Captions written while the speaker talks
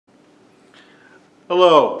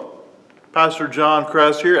Hello, Pastor John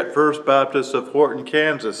Kress here at First Baptist of Horton,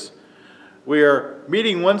 Kansas. We are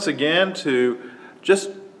meeting once again to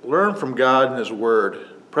just learn from God and His Word.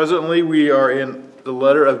 Presently we are in the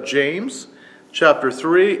letter of James, chapter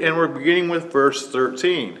 3, and we're beginning with verse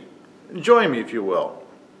 13. Join me if you will.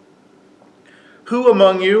 Who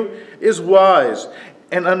among you is wise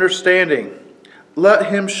and understanding? Let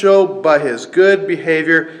him show by his good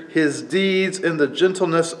behavior his deeds in the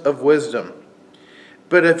gentleness of wisdom.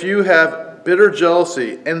 But if you have bitter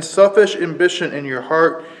jealousy and selfish ambition in your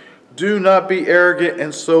heart, do not be arrogant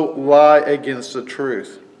and so lie against the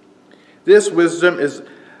truth. This wisdom is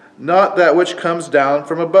not that which comes down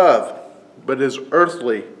from above, but is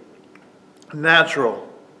earthly,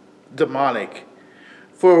 natural, demonic.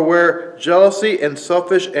 For where jealousy and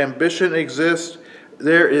selfish ambition exist,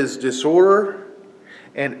 there is disorder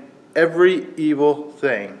and every evil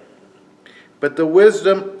thing. But the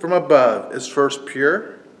wisdom from above is first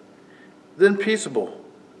pure, then peaceable,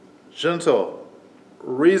 gentle,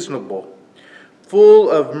 reasonable, full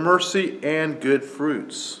of mercy and good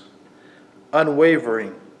fruits,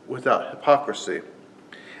 unwavering, without hypocrisy.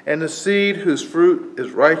 And the seed whose fruit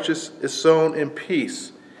is righteous is sown in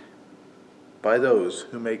peace by those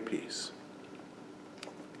who make peace.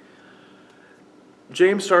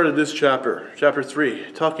 James started this chapter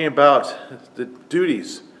 3, talking about the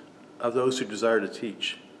duties of those who desire to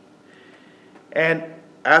teach. And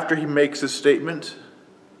after he makes his statement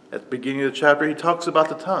at the beginning of the chapter, he talks about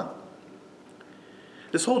the tongue.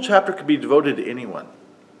 This whole chapter could be devoted to anyone.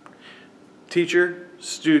 Teacher,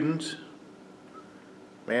 student,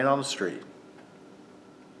 man on the street.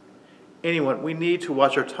 Anyone. We need to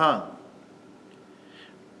watch our tongue.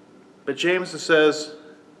 But James says,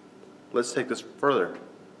 let's take this further.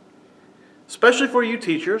 Especially for you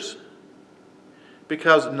teachers,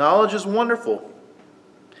 because knowledge is wonderful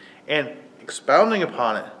and expounding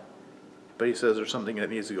upon it. But he says there's something that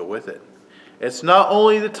needs to go with it. It's not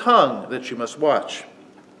only the tongue that you must watch,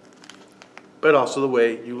 but also the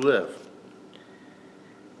way you live.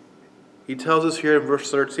 He tells us here in verse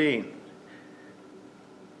 13,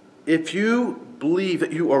 if you believe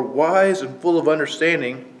that you are wise and full of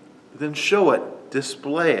understanding, then show it,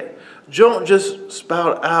 display it. Don't just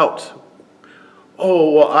spout out,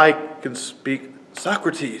 oh, well, I can speak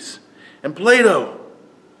Socrates and Plato.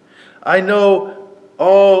 I know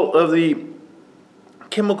all of the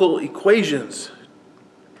chemical equations.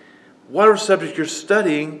 Whatever subject you're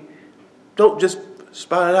studying, don't just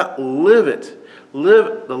spout it out. Live it.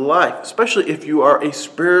 Live the life, especially if you are a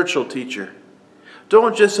spiritual teacher.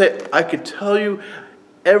 Don't just say, I could tell you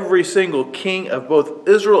every single king of both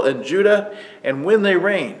Israel and Judah and when they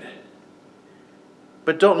reigned.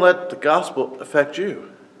 But don't let the gospel affect you.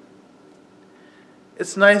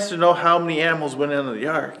 It's nice to know how many animals went into the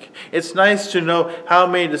ark. It's nice to know how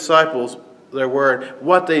many disciples there were and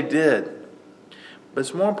what they did. But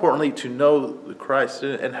it's more importantly to know the Christ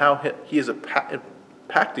and how He is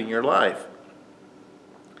impacting your life.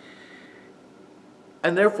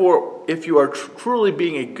 And therefore, if you are truly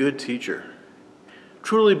being a good teacher,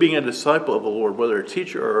 truly being a disciple of the Lord, whether a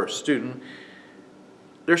teacher or a student,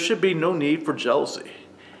 there should be no need for jealousy.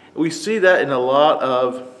 We see that in a lot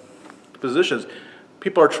of positions.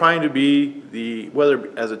 People are trying to be,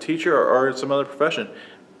 whether as a teacher or in some other profession,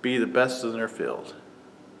 be the best in their field.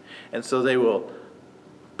 And so they will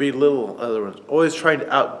belittle other ones, always trying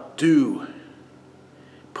to outdo,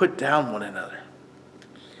 put down one another.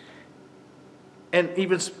 And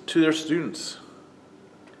even to their students,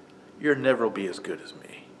 you'll never be as good as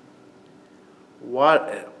me. What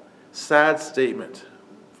a sad statement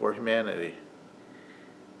for humanity.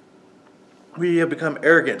 We have become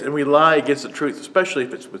arrogant and we lie against the truth, especially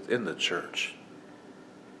if it's within the church.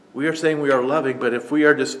 We are saying we are loving, but if we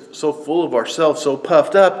are just so full of ourselves, so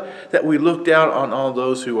puffed up, that we look down on all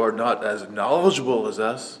those who are not as knowledgeable as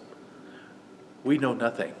us, we know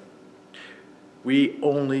nothing. We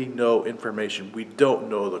only know information. We don't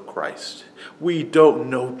know the Christ. We don't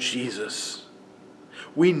know Jesus.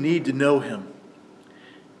 We need to know Him.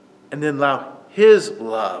 And then allow His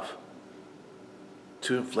love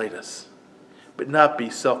to inflate us, but not be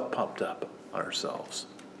self-pumped up on ourselves.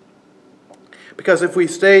 Because if we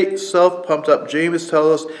stay self-pumped up, James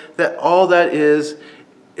tells us that all that is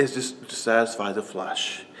just to satisfy the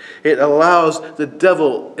flesh. It allows the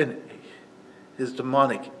devil and his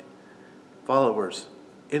demonic followers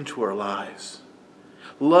into our lives.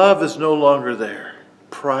 Love is no longer there.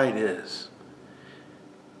 Pride is.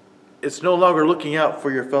 It's no longer looking out for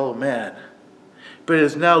your fellow man, but it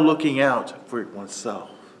is now looking out for oneself.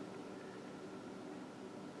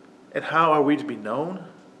 And how are we to be known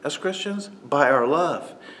as Christians? By our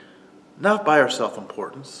love. not by our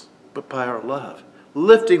self-importance, but by our love,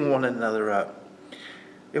 lifting one another up.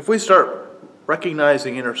 If we start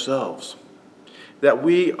recognizing in ourselves that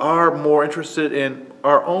we are more interested in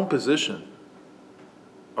our own position,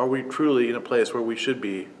 are we truly in a place where we should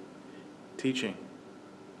be teaching?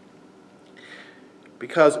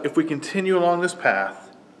 Because if we continue along this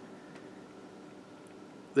path,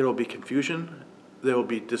 there will be confusion, there will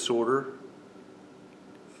be disorder,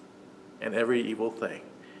 and every evil thing.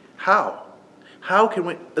 How? How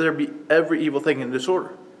can there be every evil thing and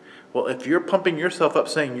disorder? Well, if you're pumping yourself up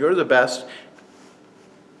saying you're the best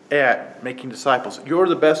at making disciples, you're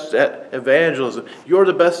the best at evangelism, you're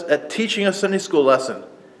the best at teaching a Sunday school lesson,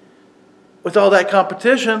 with all that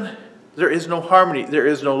competition, there is no harmony, there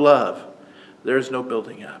is no love, there is no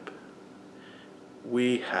building up.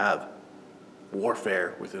 We have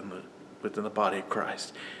warfare within the body of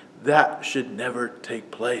Christ. That should never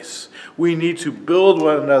take place. We need to build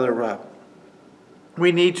one another up.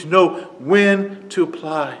 We need to know when to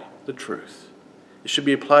apply the truth. It should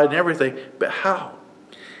be applied in everything, but how?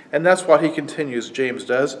 And that's what he continues, James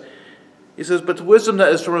does. He says, but the wisdom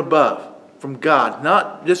that is from above, from God,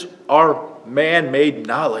 not just our man-made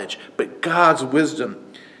knowledge, but God's wisdom,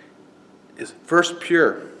 is first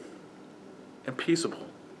pure and peaceable.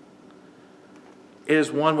 It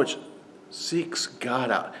is one which seeks God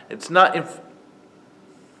out. Has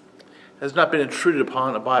not been intruded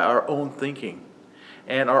upon by our own thinking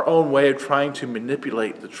and our own way of trying to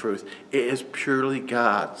manipulate the truth. It is purely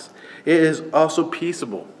God's. It is also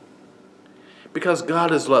peaceable. Because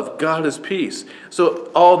God is love, God is peace. So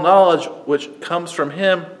all knowledge which comes from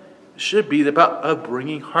Him should be about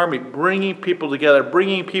bringing harmony, bringing people together,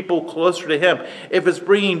 bringing people closer to Him. If it's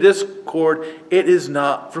bringing discord, it is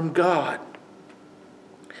not from God.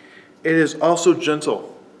 It is also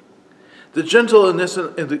gentle. The gentle in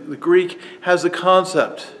the Greek has the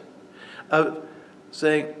concept of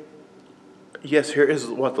saying, yes, here is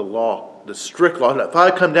what the law, the strict law. If I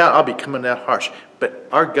come down, I'll be coming down harsh. But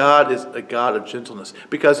our God is a God of gentleness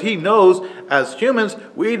because He knows as humans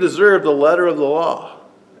we deserve the letter of the law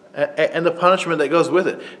and the punishment that goes with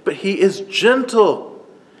it. But He is gentle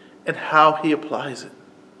in how He applies it.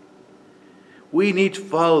 We need to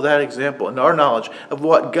follow that example in our knowledge of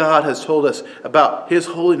what God has told us about His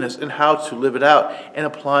holiness and how to live it out and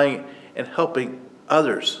applying it and helping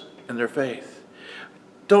others in their faith.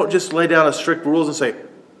 Don't just lay down a strict rules and say,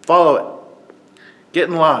 follow it. Get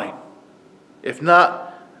in line. If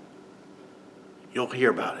not, you'll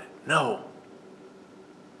hear about it. No.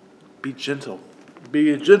 Be gentle.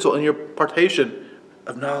 Be gentle in your partation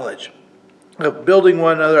of knowledge, of building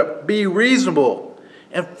one another up. Be reasonable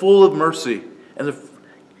and full of mercy and the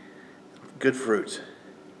good fruit.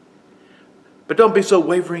 But don't be so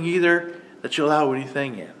wavering either that you allow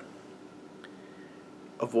anything in.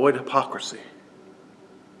 Avoid hypocrisy.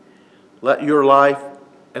 Let your life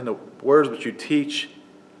and the words which you teach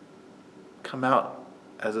come out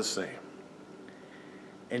as the same.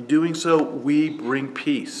 In doing so, we bring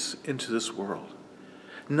peace into this world.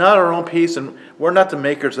 Not our own peace, and we're not the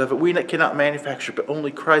makers of it. We cannot manufacture, but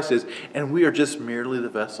only Christ is, and we are just merely the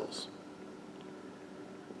vessels.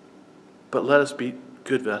 But let us be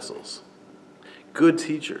good vessels, good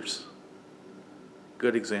teachers,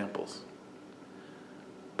 good examples.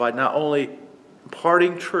 By not only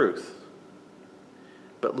imparting truth,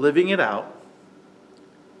 but living it out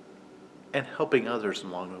and helping others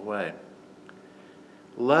along the way.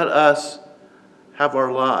 Let us have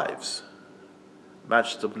our lives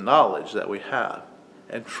match the knowledge that we have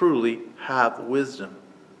and truly have wisdom.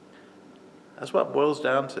 That's what it boils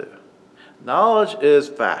down to. Knowledge is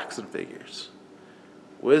facts and figures.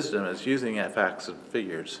 Wisdom is using that facts and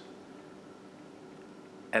figures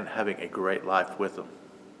and having a great life with them.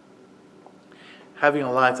 Having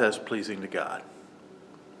a life that is pleasing to God.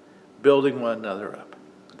 Building one another up.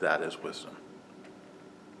 That is wisdom.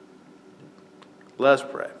 Let us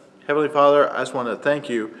pray. Heavenly Father, I just want to thank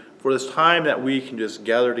you for this time that we can just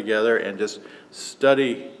gather together and just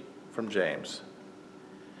study from James.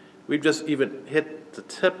 We've just even hit the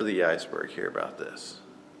tip of the iceberg here about this.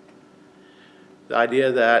 The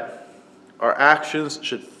idea that our actions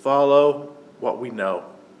should follow what we know.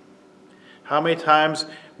 How many times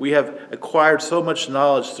we have acquired so much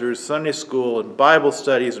knowledge through Sunday school and Bible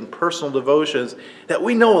studies and personal devotions that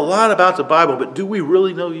we know a lot about the Bible, but do we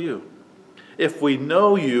really know you? If we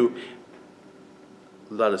know you,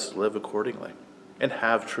 let us live accordingly and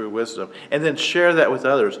have true wisdom. And then share that with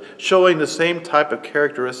others, showing the same type of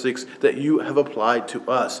characteristics that you have applied to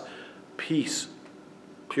us. Peace,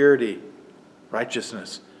 purity,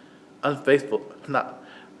 righteousness,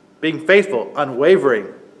 being faithful,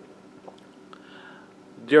 unwavering,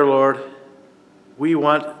 Dear Lord, we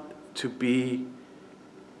want to be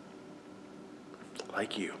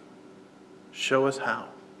like you. Show us how.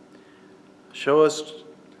 Show us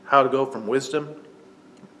how to go from wisdom,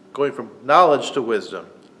 going from knowledge to wisdom.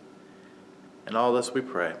 And all this we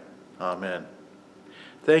pray. Amen.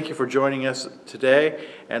 Thank you for joining us today,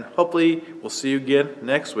 and hopefully we'll see you again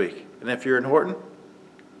next week. And if you're in Horton,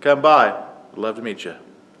 come by. I'd love to meet you.